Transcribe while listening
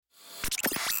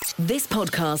This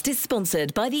podcast is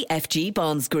sponsored by the FG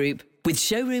Barnes Group, with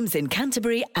showrooms in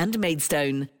Canterbury and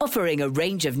Maidstone, offering a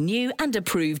range of new and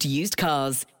approved used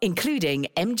cars, including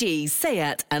MG,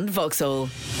 Seat and Vauxhall.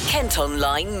 Kent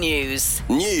Online News.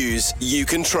 News you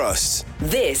can trust.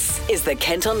 This is the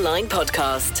Kent Online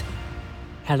Podcast.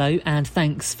 Hello and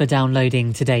thanks for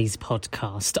downloading today's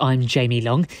podcast. I'm Jamie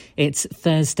Long. It's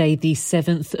Thursday the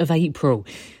 7th of April.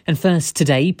 And first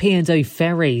today, P&O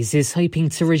Ferries is hoping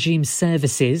to resume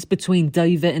services between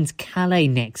Dover and Calais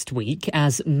next week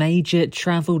as major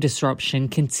travel disruption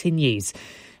continues.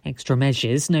 Extra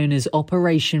measures known as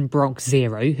Operation Brock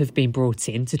Zero have been brought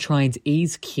in to try and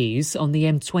ease queues on the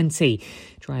M20.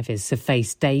 Drivers have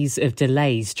faced days of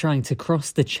delays trying to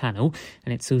cross the channel,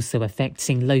 and it's also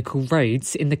affecting local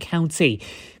roads in the county.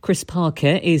 Chris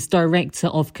Parker is Director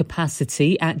of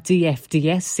Capacity at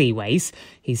DFDS Seaways.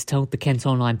 He's told the Kent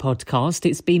Online podcast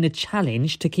it's been a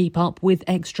challenge to keep up with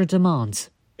extra demand.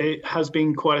 It has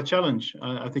been quite a challenge.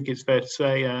 I think it's fair to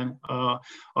say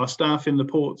our staff in the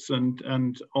ports and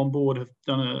on board have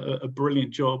done a brilliant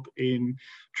job in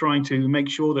trying to make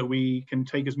sure that we can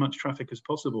take as much traffic as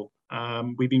possible.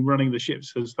 We've been running the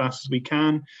ships as fast as we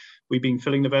can. We've been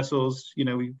filling the vessels.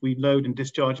 We load and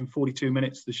discharge in 42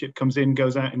 minutes. The ship comes in,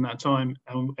 goes out in that time,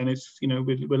 and it's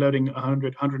we're loading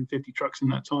 150 trucks in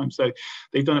that time. So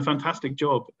they've done a fantastic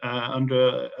job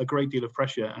under a great deal of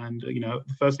pressure. And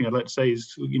the first thing I'd like to say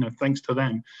is thanks to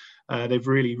them, they've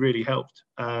really helped.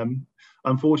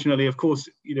 Unfortunately, of course,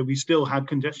 we still had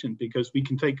congestion because we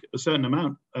can take a certain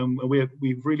amount.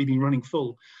 We've really been running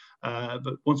full,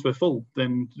 but once we're full,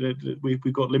 then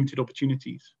we've got limited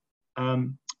opportunities.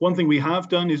 One thing we have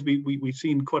done is we've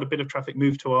seen quite a bit of traffic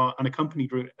move to our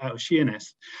unaccompanied route out of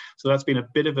Sheerness. So that's been a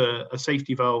bit of a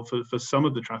safety valve for some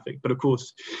of the traffic. But of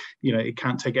course, it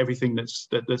can't take everything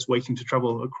that's waiting to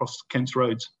travel across Kent's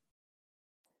roads.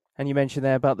 And you mentioned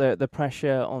there about the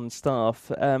pressure on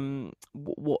staff.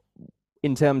 What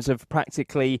in terms of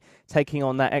practically taking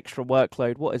on that extra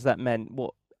workload, what has that meant?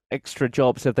 What extra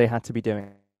jobs have they had to be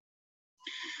doing?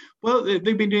 Well,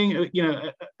 they've been doing,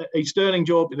 a sterling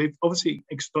job. They've obviously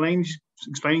explaining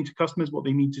to customers what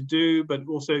they need to do, but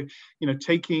also,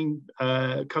 taking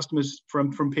customers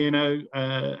from P&O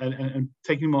and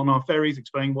taking them on our ferries,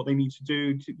 explaining what they need to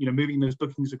do, moving those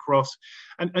bookings across,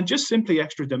 and just simply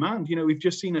extra demand. We've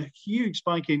just seen a huge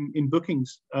spike in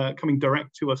bookings coming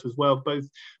direct to us as well,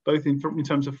 both in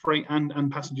terms of freight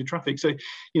and passenger traffic. So,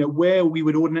 where we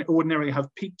would ordinarily have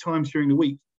peak times during the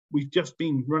week, we've just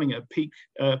been running at peak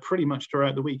pretty much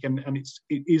throughout the week, and it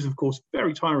is of course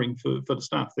very tiring for the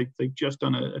staff. They've just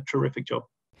done a terrific job.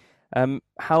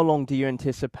 How long do you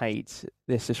anticipate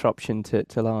this disruption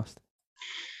to last?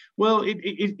 Well,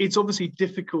 it's obviously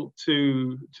difficult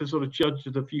to sort of judge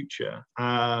the future.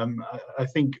 I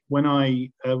think when I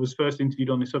was first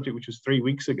interviewed on this subject, which was 3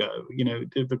 weeks ago,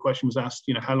 the question was asked,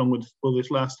 how long will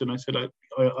this last? And I said,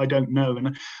 I don't know.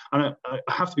 And I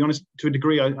have to be honest, to a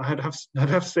degree, I'd have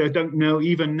to say I don't know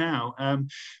even now.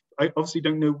 I obviously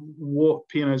don't know what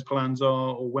P&O's plans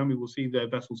are or when we will see their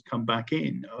vessels come back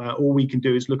in. All we can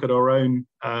do is look at our own,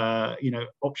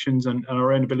 options and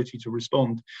our own ability to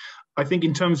respond. I think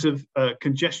in terms of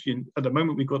congestion, at the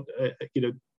moment we've got,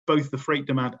 both the freight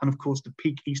demand and, of course, the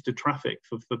peak Easter traffic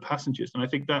for passengers. And I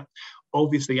think that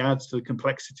obviously adds to the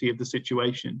complexity of the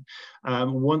situation.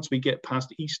 Once we get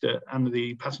past Easter and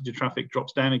the passenger traffic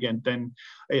drops down again, then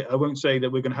I won't say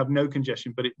that we're going to have no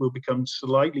congestion, but it will become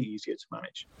slightly easier to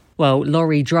manage. Well,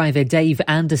 lorry driver Dave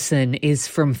Anderson is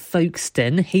from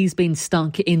Folkestone. He's been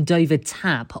stuck in Dover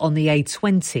Tap on the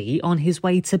A20 on his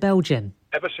way to Belgium.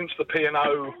 Ever since the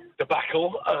P&O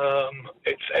debacle,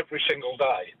 it's every single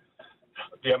day.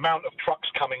 The amount of trucks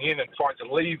coming in and trying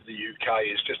to leave the UK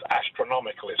is just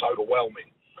astronomical. It's overwhelming.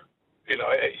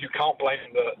 You can't blame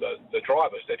the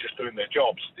drivers. They're just doing their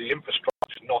jobs. The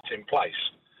infrastructure is not in place.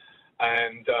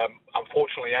 And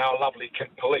unfortunately, our lovely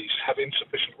Kent police have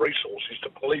insufficient resources to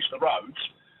police the roads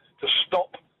to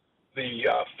stop the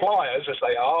flyers as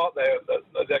they are.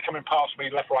 They're coming past me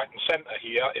left, right and centre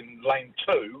here in lane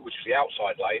 2, which is the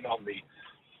outside lane on the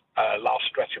last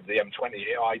stretch of the M20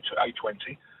 here,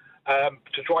 A20.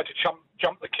 To try to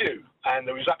jump the queue, and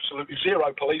there is absolutely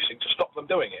zero policing to stop them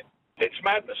doing it. It's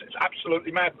madness. It's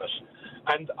absolutely madness.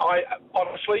 And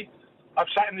I've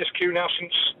sat in this queue now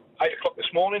since 8 o'clock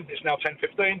this morning. It's now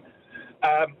 10:15.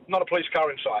 Not a police car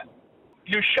in sight.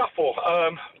 You shuffle,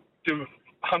 do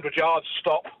 100 yards,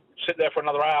 stop, sit there for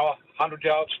another hour, 100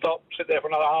 yards, stop, sit there for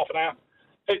another half an hour.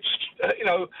 It's,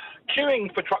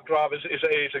 queuing for truck drivers is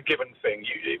a given thing.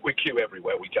 We queue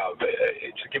everywhere we go.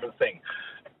 It's a given thing.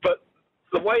 But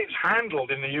the way it's handled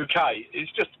in the UK is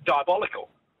just diabolical.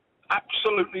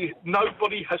 Absolutely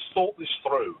nobody has thought this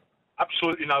through.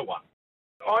 Absolutely no one.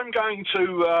 I'm going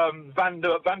to Van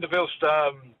der Vilst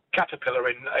Caterpillar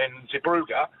in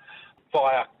Zeebrugge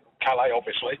via Calais,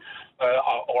 obviously,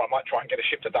 or I might try and get a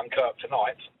ship to Dunkirk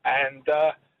tonight and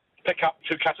pick up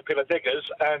 2 Caterpillar diggers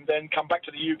and then come back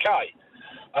to the UK.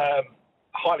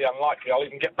 Highly unlikely I'll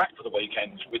even get back for the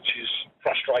weekend, which is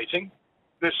frustrating.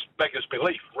 This beggars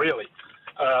belief, really.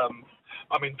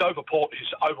 I mean, Dover Port is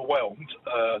overwhelmed.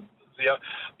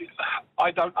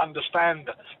 I don't understand.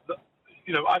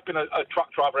 I've been a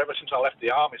truck driver ever since I left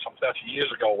the army some 30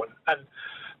 years ago, and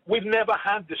we've never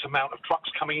had this amount of trucks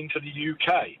coming into the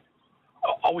UK.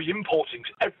 Are we importing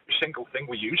every single thing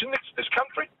we use in this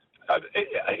country?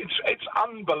 It's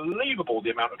unbelievable the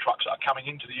amount of trucks that are coming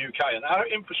into the UK, and our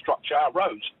infrastructure, our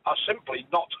roads, are simply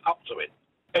not up to it.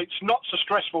 It's not so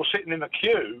stressful sitting in a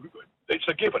queue. It's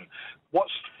a given.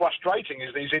 What's frustrating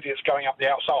is these idiots going up the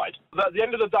outside. At the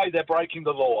end of the day, they're breaking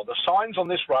the law. The signs on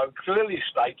this road clearly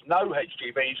state no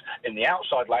HGVs in the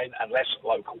outside lane unless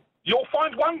local. You'll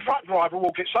find one truck driver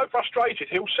will get so frustrated,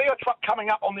 he'll see a truck coming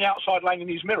up on the outside lane in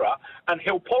his mirror, and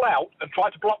he'll pull out and try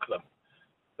to block them.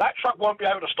 That truck won't be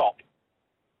able to stop,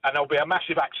 and there'll be a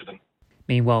massive accident.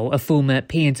 Meanwhile, a former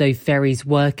P&O Ferries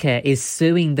worker is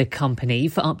suing the company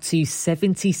for up to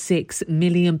 £76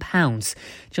 million.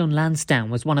 John Lansdowne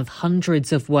was one of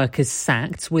hundreds of workers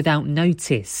sacked without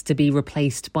notice to be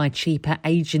replaced by cheaper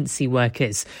agency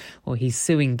workers. Well, he's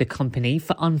suing the company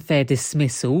for unfair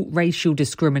dismissal, racial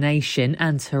discrimination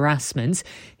and harassment.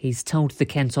 He's told the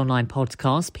Kent Online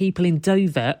podcast people in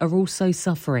Dover are also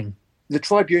suffering. The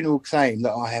tribunal claim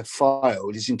that I have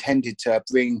filed is intended to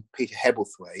bring Peter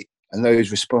Hebblethwaite and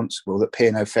those responsible at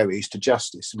P&O Ferries to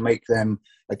justice and make them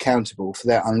accountable for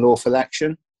their unlawful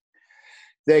action.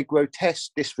 Their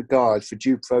grotesque disregard for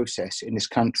due process in this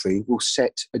country will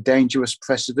set a dangerous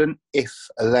precedent if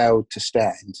allowed to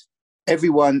stand.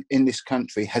 Everyone in this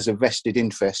country has a vested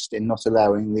interest in not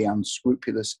allowing the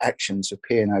unscrupulous actions of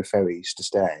P&O Ferries to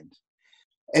stand.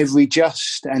 Every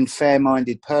just and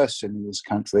fair-minded person in this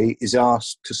country is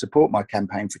asked to support my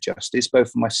campaign for justice, both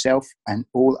for myself and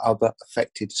all other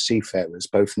affected seafarers,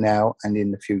 both now and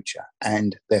in the future,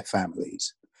 and their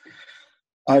families.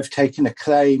 I've taken a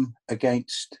claim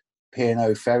against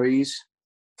P&O Ferries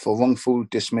for wrongful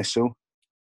dismissal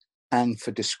and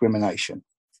for discrimination,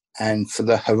 and for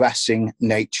the harassing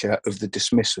nature of the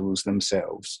dismissals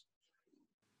themselves.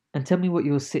 And tell me what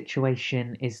your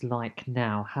situation is like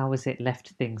now. How has it left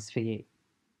things for you?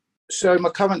 So my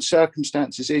current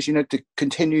circumstances is, to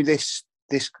continue this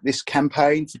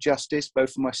campaign for justice,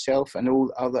 both for myself and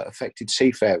all other affected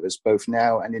seafarers, both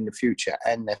now and in the future,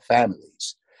 and their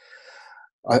families.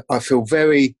 I feel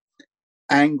very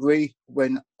angry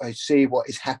when I see what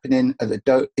is happening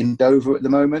in Dover at the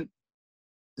moment.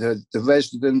 The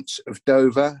residents of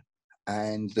Dover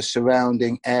and the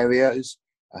surrounding areas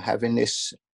are having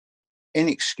this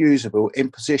inexcusable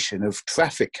imposition of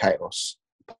traffic chaos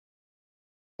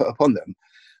put upon them,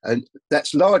 and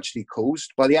that's largely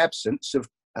caused by the absence of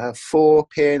 4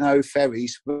 P&O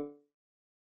Ferries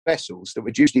vessels that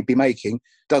would usually be making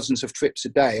dozens of trips a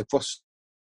day across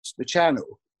the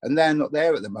channel, and they're not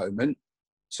there at the moment.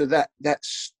 So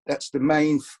that's the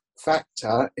main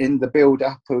factor in the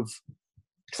build-up of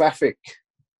traffic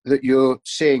that you're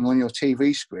seeing on your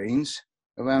TV screens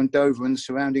around Dover and the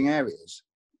surrounding areas.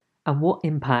 And what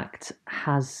impact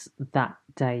has that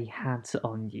day had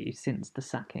on you since the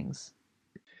sackings?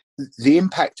 The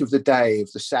impact of the day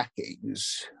of the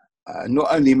sackings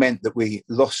not only meant that we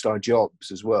lost our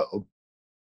jobs as well,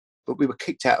 but we were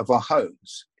kicked out of our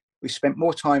homes. We spent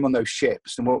more time on those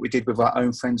ships than what we did with our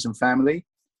own friends and family.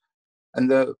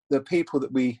 And the people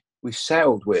that we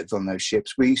sailed with on those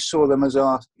ships, we saw them as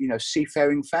our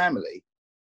seafaring family.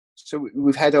 So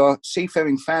we've had our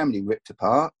seafaring family ripped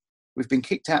apart. We've been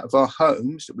kicked out of our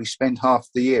homes that we spend half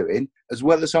the year in, as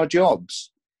well as our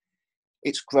jobs.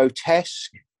 It's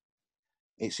grotesque.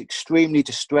 It's extremely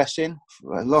distressing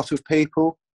for a lot of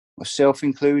people, myself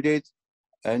included,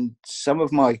 and some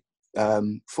of my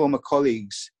former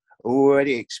colleagues are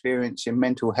already experiencing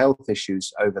mental health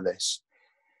issues over this.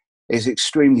 It's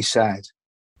extremely sad.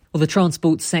 Well, the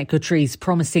Transport Secretary's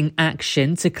promising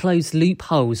action to close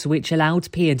loopholes which allowed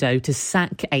P&O to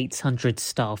sack 800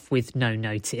 staff with no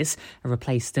notice and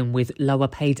replace them with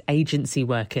lower-paid agency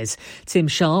workers. Tim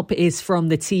Sharp is from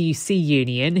the TUC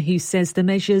union, who says the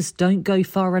measures don't go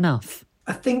far enough.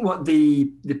 I think what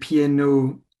the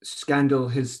P&O scandal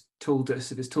has told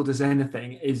us, if it's told us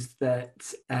anything, is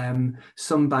that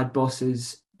some bad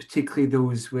bosses, particularly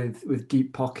those with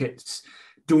deep pockets,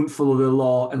 don't follow the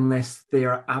law unless they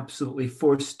are absolutely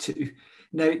forced to.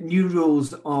 Now, new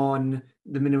rules on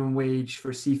the minimum wage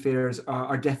for seafarers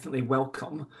are definitely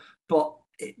welcome, but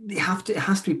it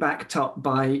has to be backed up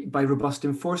by robust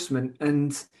enforcement.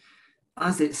 And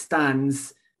as it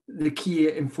stands, the key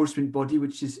enforcement body,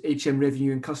 which is HM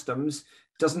Revenue and Customs,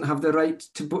 doesn't have the right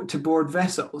to board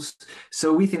vessels.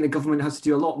 So we think the government has to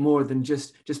do a lot more than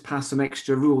just pass some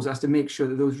extra rules. It has to make sure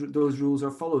that those rules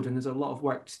are followed, and there's a lot of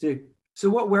work to do. So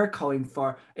what we're calling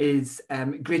for is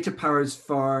greater powers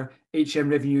for HM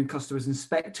Revenue and Customs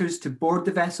inspectors to board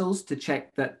the vessels to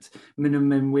check that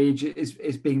minimum wage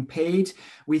is being paid.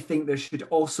 We think there should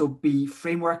also be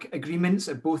framework agreements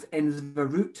at both ends of a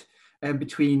route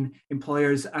between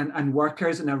employers and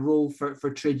workers, and a role for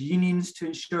trade unions to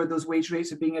ensure those wage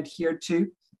rates are being adhered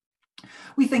to.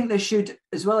 We think there should,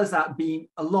 as well as that, be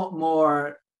a lot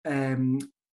more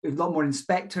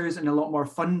inspectors and a lot more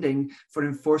funding for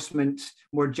enforcement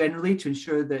more generally to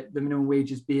ensure that the minimum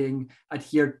wage is being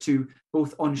adhered to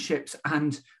both on ships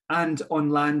and on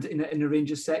land in a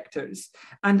range of sectors.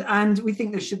 And we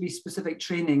think there should be specific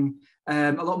training,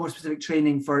 a lot more specific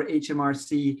training for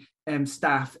HMRC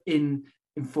staff in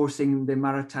enforcing the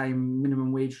maritime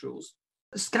minimum wage rules.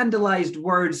 Scandalised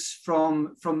words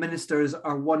from ministers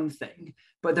are one thing,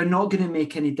 but they're not going to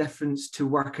make any difference to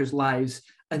workers' lives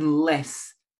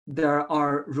unless there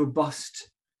are robust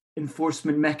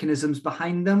enforcement mechanisms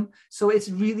behind them. So it's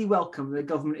really welcome the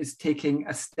government is taking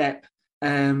a step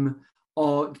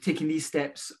or taking these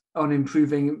steps on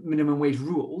improving minimum wage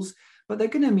rules, but they're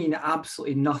going to mean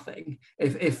absolutely nothing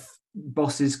if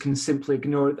bosses can simply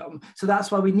ignore them. So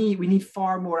that's why we need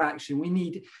far more action. We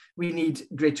need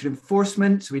greater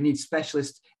enforcement. We need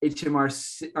specialist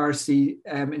HMRC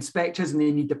inspectors, and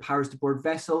they need the powers to board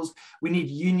vessels. We need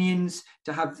unions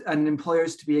to have, and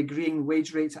employers to be agreeing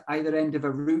wage rates at either end of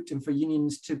a route, and for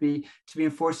unions to be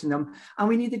enforcing them. And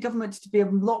we need the government to be a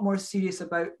lot more serious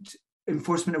about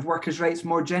enforcement of workers' rights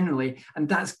more generally, and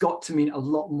that's got to mean a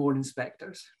lot more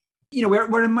inspectors. You know,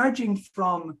 we're emerging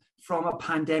from a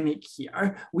pandemic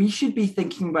here. We should be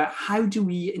thinking about how do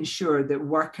we ensure that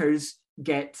workers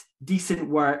get decent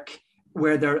work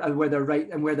where their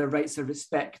rights are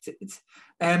respected.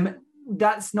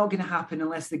 That's not going to happen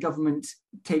unless the government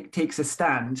takes a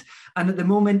stand. And at the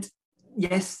moment,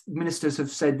 yes, ministers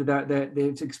have said that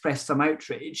they've expressed some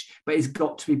outrage, but it's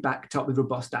got to be backed up with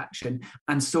robust action.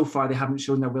 And so far, they haven't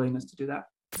shown their willingness to do that.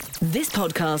 This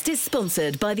podcast is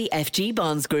sponsored by the FG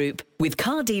Barnes Group, with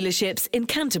car dealerships in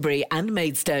Canterbury and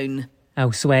Maidstone.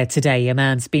 Elsewhere today, a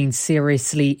man's been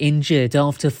seriously injured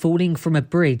after falling from a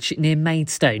bridge near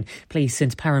Maidstone. Police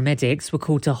and paramedics were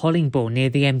called to Hollingbourne near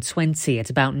the M20 at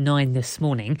about 9 this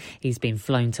morning. He's been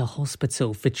flown to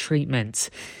hospital for treatment.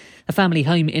 A family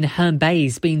home in Herne Bay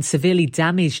has been severely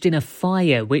damaged in a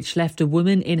fire which left a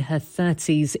woman in her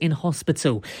 30s in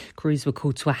hospital. Crews were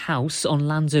called to a house on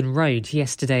Landon Road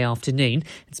yesterday afternoon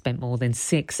and spent more than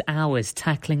 6 hours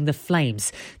tackling the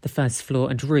flames. The first floor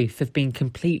and roof have been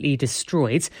completely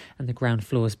destroyed and the ground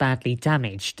floor is badly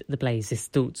damaged. The blaze is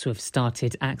thought to have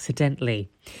started accidentally.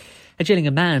 A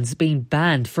Gillingham man's been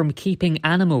banned from keeping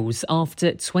animals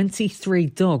after 23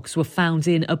 dogs were found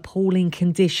in appalling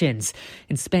conditions.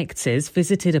 Inspectors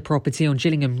visited a property on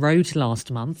Gillingham Road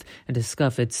last month and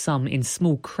discovered some in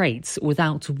small crates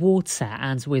without water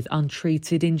and with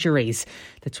untreated injuries.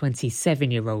 The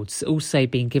 27-year-old's also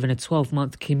been given a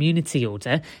 12-month community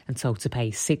order and told to pay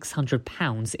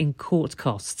 £600 in court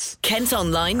costs. Kent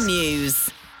Online News.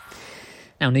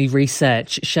 Now, new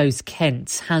research shows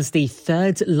Kent has the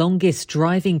third longest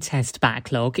driving test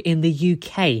backlog in the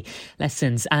UK.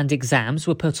 Lessons and exams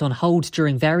were put on hold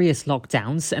during various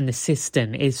lockdowns and the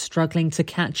system is struggling to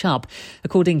catch up.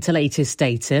 According to latest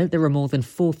data, there are more than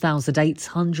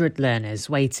 4,800 learners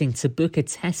waiting to book a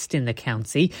test in the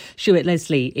county. Shuet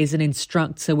Leslie is an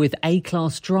instructor with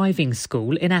A-Class Driving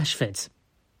School in Ashford.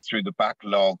 Through the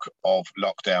backlog of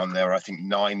lockdown, there are, I think,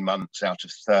 9 months out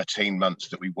of 13 months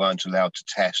that we weren't allowed to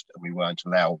test and we weren't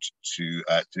allowed to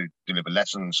deliver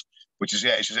lessons, which is,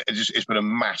 it's been a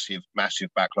massive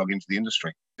backlog into the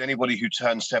industry. Anybody who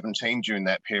turned 17 during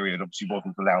that period obviously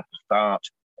wasn't allowed to start.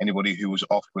 Anybody who was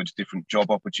offered different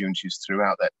job opportunities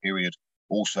throughout that period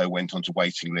also went onto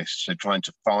waiting lists. So trying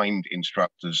to find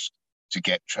instructors to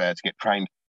get trained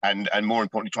and more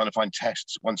importantly, trying to find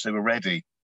tests once they were ready.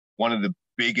 One of the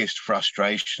biggest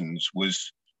frustrations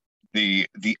was the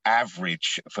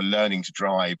average for learning to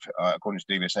drive, according to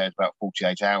DVSA, is about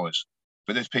 48 hours.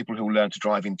 But there's people who learn to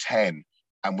drive in 10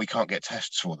 and we can't get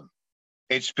tests for them.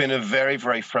 It's been a very,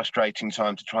 very frustrating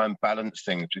time to try and balance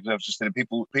things because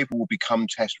people will become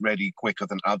test ready quicker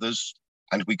than others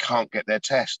and we can't get their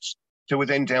tests. So we're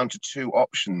then down to two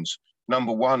options.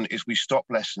 Number one is we stop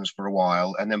lessons for a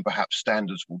while and then perhaps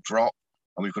standards will drop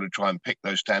and we've got to try and pick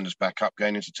those standards back up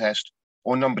going into test.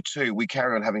 Or number two, we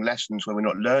carry on having lessons where we're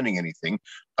not learning anything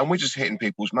and we're just hitting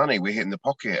people's money. We're hitting the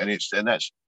pocket, and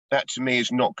that to me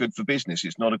is not good for business.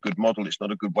 It's not a good model. It's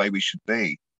not a good way we should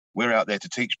be. We're out there to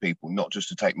teach people, not just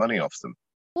to take money off them.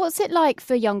 What's it like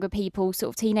for younger people,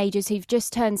 sort of teenagers who've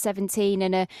just turned 17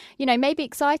 and are, maybe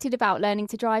excited about learning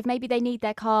to drive? Maybe they need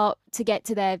their car to get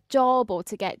to their job or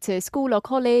to get to school or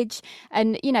college.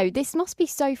 And, this must be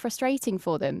so frustrating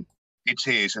for them. It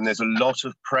is. And there's a lot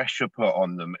of pressure put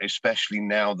on them, especially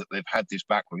now that they've had this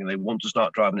backlog and they want to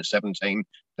start driving at 17.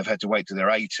 They've had to wait till they're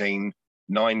 18,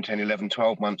 9, 10, 11,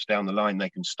 12 months down the line, they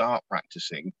can start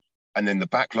practicing. And then the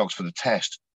backlogs for the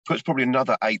test puts probably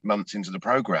another 8 months into the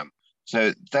program.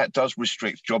 So that does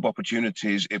restrict job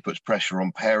opportunities. It puts pressure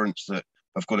on parents that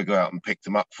have got to go out and pick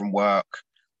them up from work.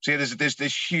 So there's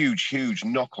this huge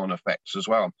knock-on effects as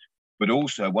well. But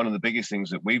also one of the biggest things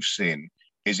that we've seen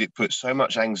is it puts so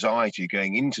much anxiety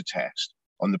going into test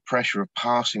on the pressure of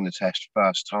passing the test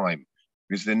first time.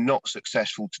 Because they're not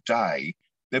successful today,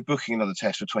 they're booking another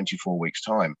test for 24 weeks'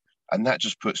 time. And that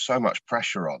just puts so much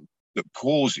pressure on that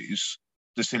causes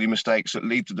the silly mistakes that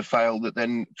lead to the fail that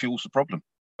then fuels the problem.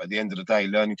 At the end of the day,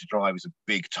 learning to drive is a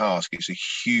big task. It's a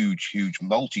huge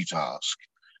multitask.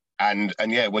 And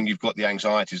yeah, when you've got the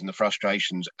anxieties and the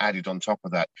frustrations added on top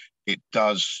of that, it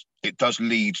does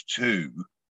lead to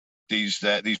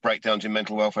these breakdowns in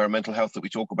mental welfare and mental health that we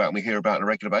talk about and we hear about on a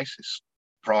regular basis.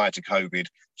 Prior to COVID,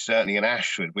 certainly in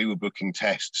Ashford, we were booking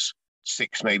tests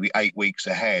 6, maybe 8 weeks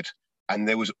ahead. And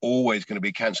there was always going to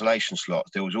be cancellation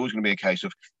slots. There was always going to be a case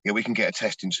of, we can get a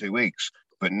test in 2 weeks.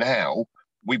 But now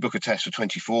we book a test for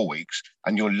 24 weeks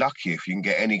and you're lucky if you can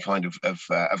get any kind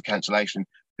of cancellation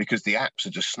because the apps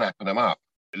are just snapping them up.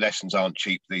 Lessons aren't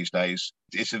cheap these days.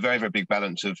 It's a very, very big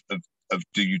balance of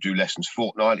do you do lessons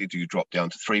fortnightly? Do you drop down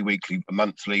to 3 weekly,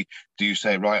 monthly? Do you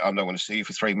say, right, I'm not going to see you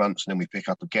for 3 months and then we pick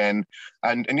up again?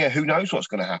 And yeah, who knows what's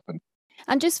going to happen?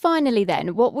 And just finally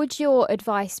then, what would your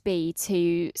advice be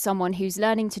to someone who's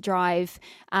learning to drive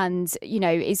and,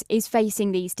 is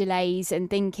facing these delays and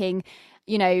thinking,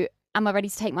 am I ready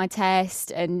to take my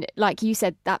test? And like you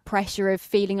said, that pressure of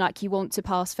feeling like you want to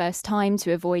pass first time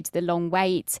to avoid the long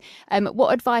wait.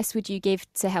 What advice would you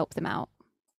give to help them out?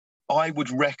 I would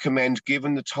recommend,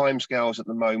 given the timescales at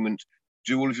the moment,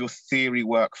 do all of your theory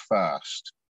work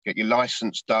first. Get your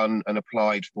license done and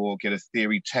applied for, get a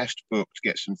theory test booked,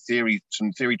 get some theory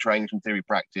training, some theory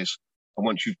practice. And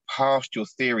once you've passed your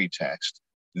theory test,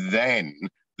 then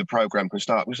the program can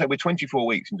start. We say we're 24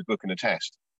 weeks into booking a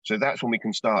test. So that's when we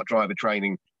can start driver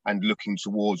training and looking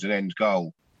towards an end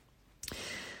goal.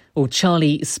 Well,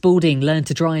 Charlie Spalding learned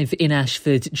to drive in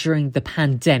Ashford during the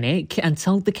pandemic and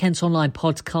told the Kent Online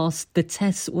podcast the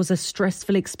test was a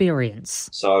stressful experience.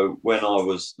 So when I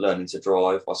was learning to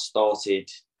drive, I started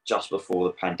just before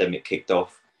the pandemic kicked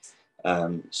off.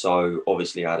 So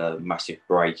obviously I had a massive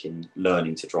break in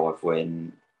learning to drive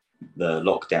when the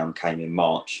lockdown came in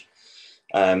March.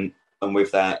 And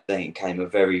with that, then came a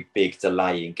very big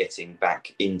delay in getting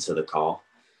back into the car,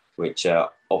 which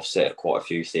offset quite a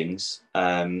few things. But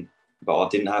I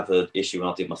didn't have an issue when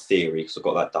I did my theory because I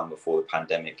got that done before the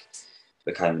pandemic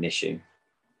became an issue.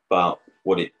 But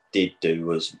what it did do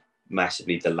was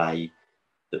massively delay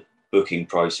the booking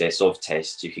process of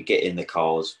tests. You could get in the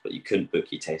cars, but you couldn't book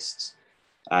your tests.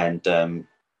 And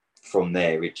from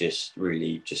there, it just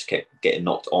kept getting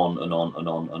knocked on and on and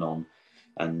on and on.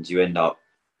 And you end up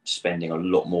spending a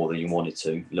lot more than you wanted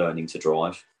to learning to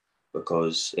drive,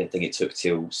 because I think it took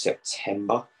till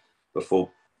September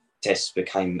before tests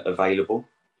became available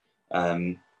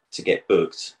to get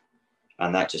booked.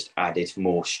 And that just added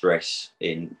more stress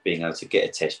in being able to get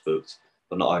a test booked.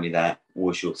 But not only that,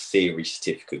 was your theory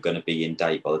certificate going to be in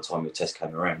date by the time your test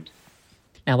came around?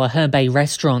 Now, a Herne Bay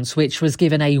restaurant, which was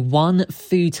given a 1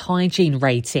 food hygiene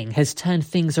rating, has turned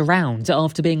things around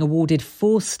after being awarded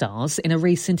 4 stars in a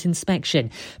recent inspection.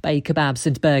 Bay Kebabs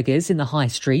and Burgers in the High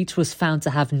Street was found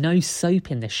to have no soap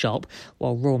in the shop,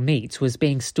 while raw meat was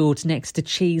being stored next to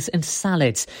cheese and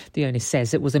salads. The owner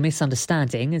says it was a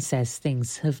misunderstanding and says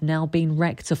things have now been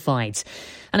rectified.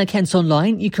 And at Kent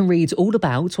Online, you can read all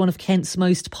about one of Kent's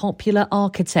most popular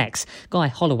architects. Guy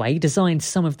Holloway designed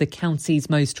some of the county's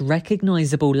most recognised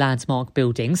visible landmark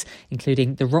buildings,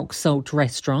 including the Rock Salt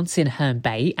restaurant in Herne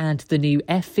Bay and the new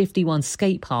F51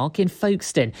 skate park in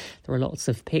Folkestone. There are lots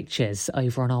of pictures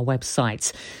over on our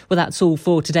website. Well, that's all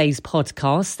for today's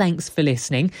podcast. Thanks for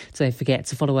listening. Don't forget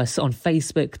to follow us on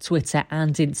Facebook, Twitter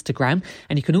and Instagram.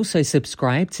 And you can also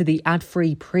subscribe to the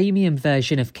ad-free premium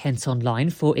version of Kent Online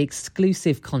for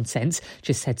exclusive content.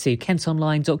 Just head to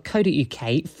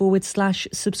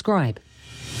kentonline.co.uk/subscribe.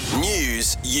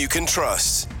 News you can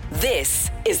trust. This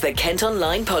is the Kent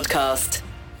Online Podcast.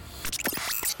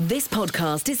 This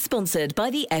podcast is sponsored by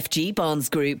the FG Barnes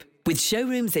Group, with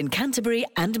showrooms in Canterbury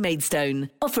and Maidstone,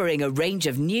 offering a range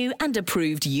of new and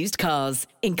approved used cars,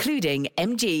 including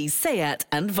MG, Seat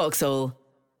and Vauxhall.